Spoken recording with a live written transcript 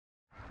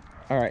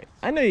All right,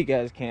 I know you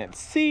guys can't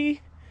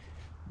see,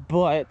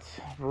 but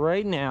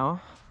right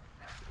now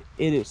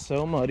it is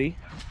so muddy.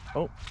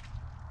 Oh,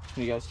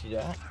 can you guys see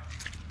that?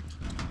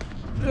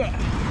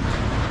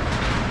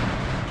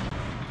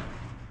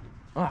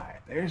 All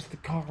right, there's the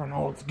car and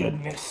all its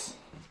goodness.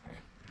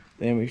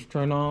 Then we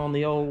turn on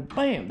the old,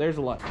 bam, there's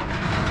a light.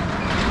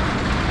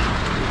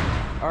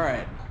 All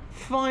right,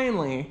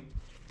 finally,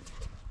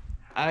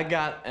 I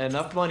got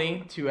enough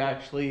money to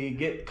actually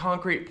get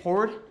concrete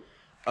poured.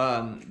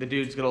 The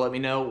dude's gonna let me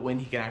know when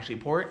he can actually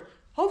pour it.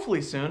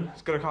 Hopefully soon.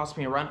 It's gonna cost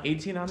me around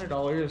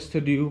 $1,800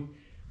 to do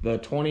the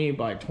 20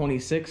 by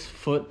 26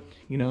 foot,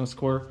 you know,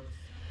 square.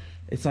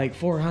 It's like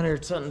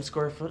 400 something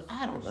square foot.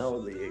 I don't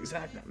know the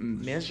exact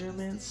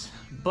measurements,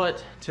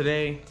 but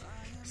today,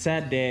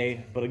 sad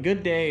day, but a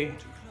good day.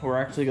 We're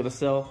actually gonna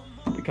sell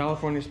the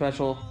California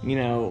Special, you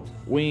know,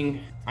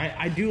 wing.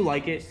 I do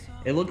like it.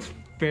 It looks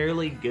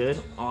fairly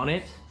good on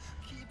it,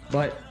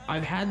 but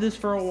I've had this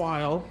for a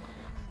while,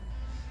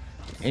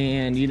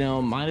 and you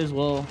know, might as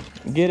well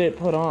get it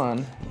put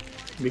on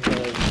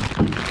because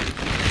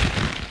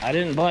I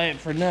didn't buy it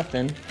for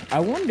nothing. I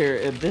wonder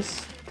if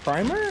this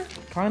primer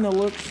kind of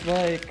looks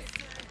like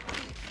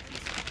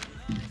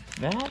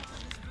that.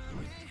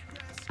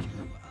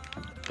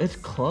 It's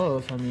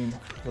close. I mean,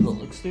 does it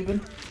look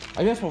stupid?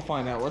 I guess we'll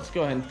find out. Let's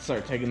go ahead and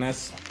start taking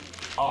this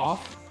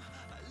off.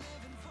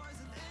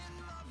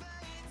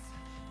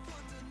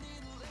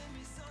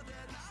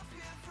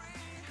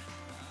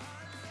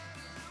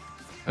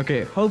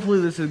 Okay,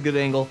 hopefully this is a good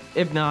angle.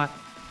 If not,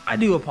 I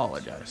do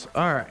apologize.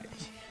 All right,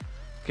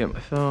 get my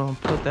phone,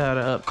 put that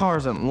up.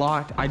 Car's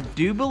unlocked. I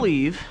do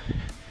believe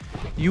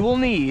you will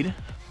need,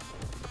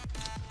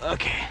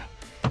 okay,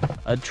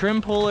 a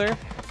trim puller,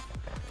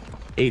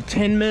 a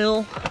 10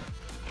 mil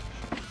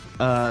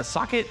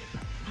socket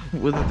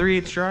with a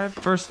 3/8 drive.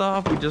 First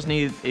off, we just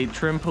need a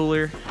trim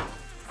puller,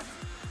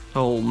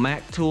 whole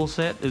Mac tool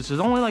set. This is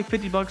only like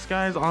 50 bucks,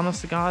 guys.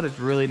 Honest to God, it's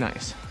really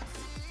nice.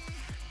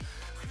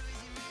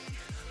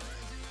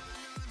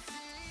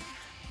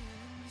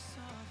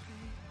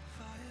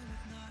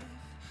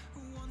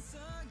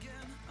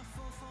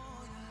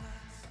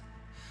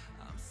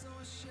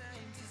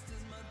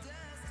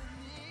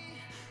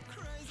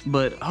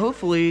 But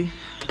hopefully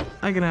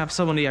I can have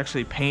somebody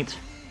actually paint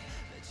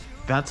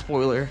that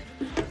spoiler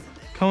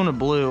Kona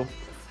blue.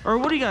 Or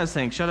what do you guys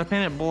think? Should I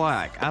paint it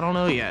black? I don't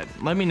know yet.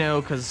 Let me know,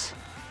 because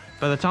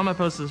by the time I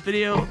post this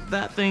video,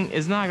 that thing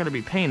is not going to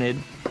be painted.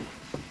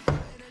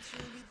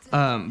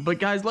 But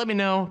guys, let me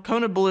know.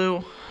 Kona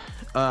blue.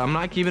 I'm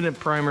not keeping it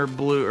primer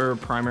blue or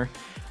primer.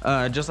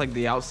 Just like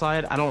the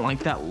outside. I don't like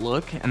that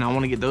look, and I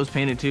want to get those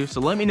painted too.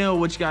 So let me know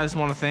what you guys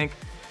want to think.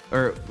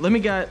 Or let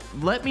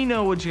me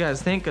know what you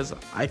guys think, because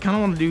I kind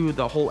of want to do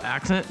the whole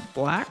accent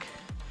black,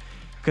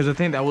 because I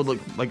think that would look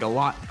like a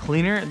lot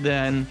cleaner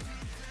than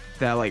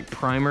that like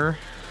primer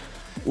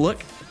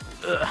look.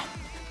 Ugh.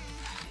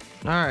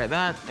 All right,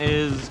 that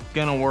is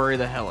gonna worry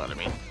the hell out of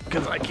me,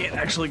 because I can't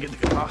actually get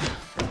the off.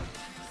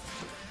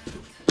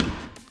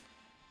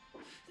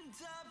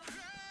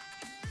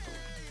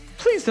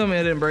 Please tell me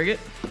I didn't break it.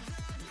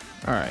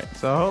 All right,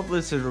 so I hope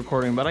this is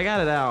recording, but I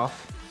got it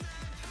off.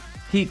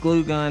 Heat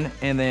glue gun,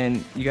 and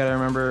then you gotta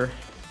remember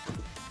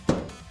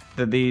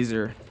that these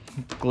are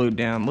glued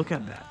down. Look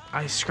at that.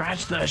 I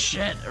scratched the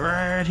shit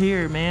right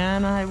here,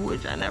 man. I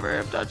wish I never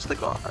have touched the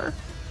car.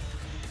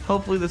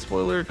 Hopefully the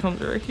spoiler comes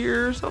right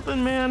here or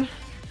something, man.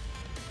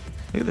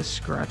 Look at the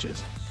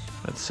scratches.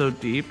 That's so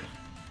deep.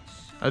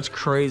 That's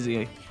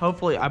crazy.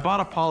 Hopefully, I bought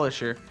a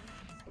polisher.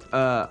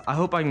 I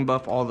hope I can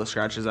buff all the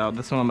scratches out.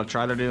 That's what I'm gonna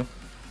try to do.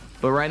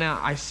 But right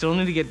now, I still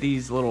need to get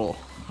these little,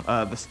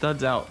 the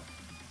studs out.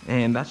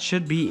 And that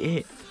should be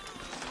it.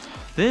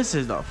 This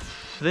is a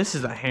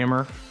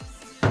hammer.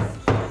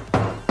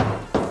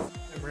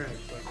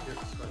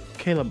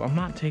 Caleb, I'm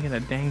not taking a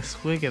dang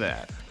swig of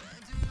that.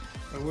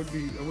 I would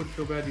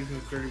feel bad using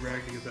this dirty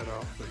rag to get that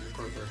off, but your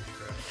car's already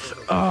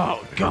scratched.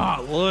 Oh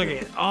God, look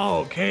at,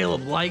 oh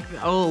Caleb, like,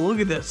 oh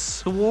look at the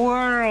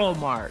swirl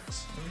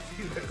marks.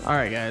 All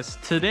right guys,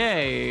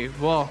 today,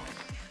 well,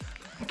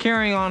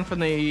 carrying on from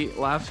the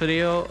last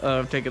video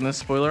of taking this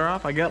spoiler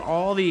off, I got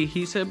all the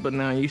adhesive, but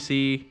now you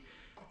see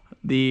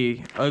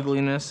the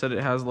ugliness that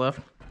it has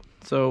left.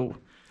 So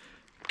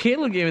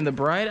Caleb gave me the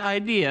bright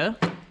idea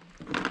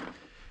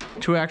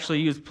to actually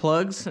use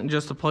plugs and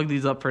just to plug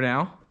these up for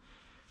now.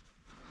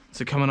 Is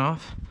it coming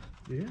off?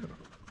 Yeah.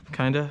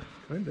 Kinda.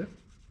 Kinda.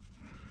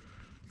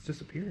 It's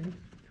disappearing.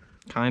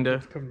 Kinda.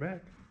 It's coming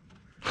back.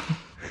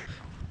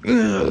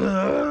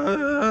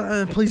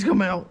 Please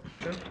come out.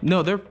 Okay.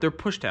 No, they're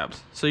push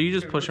tabs. So you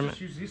just push them.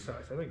 Just use these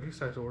sides. I think these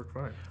sides will work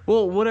fine.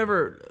 Well,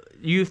 whatever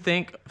you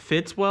think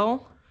fits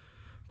well.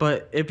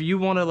 But if you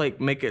want to like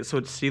make it so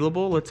it's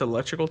sealable, let's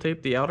electrical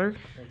tape the outer.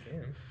 I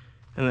can.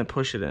 And then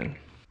push it in.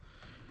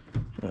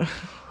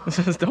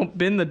 Just don't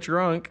bend the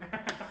trunk.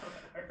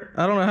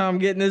 I don't know how I'm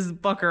getting this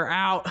fucker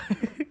out.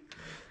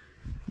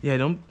 Yeah,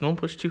 don't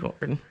push too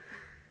hard.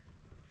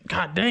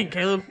 God dang,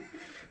 Caleb.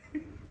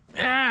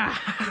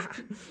 Ah.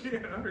 Yeah,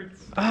 it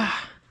hurts.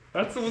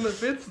 That's the one that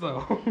fits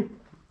though.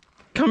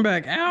 come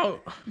back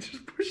out.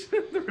 Just push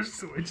the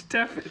switch,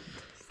 tap it.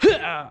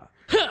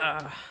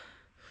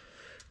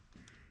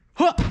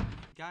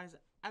 Guys,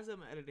 as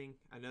I'm editing,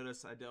 I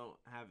notice I don't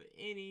have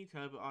any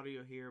type of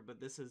audio here, but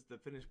this is the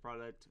finished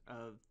product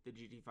of the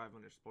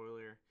GT500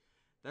 spoiler.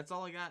 That's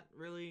all I got,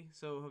 really.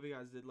 So hope you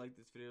guys did like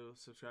this video.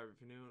 Subscribe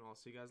if you're new, and I'll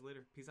see you guys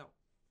later. Peace out.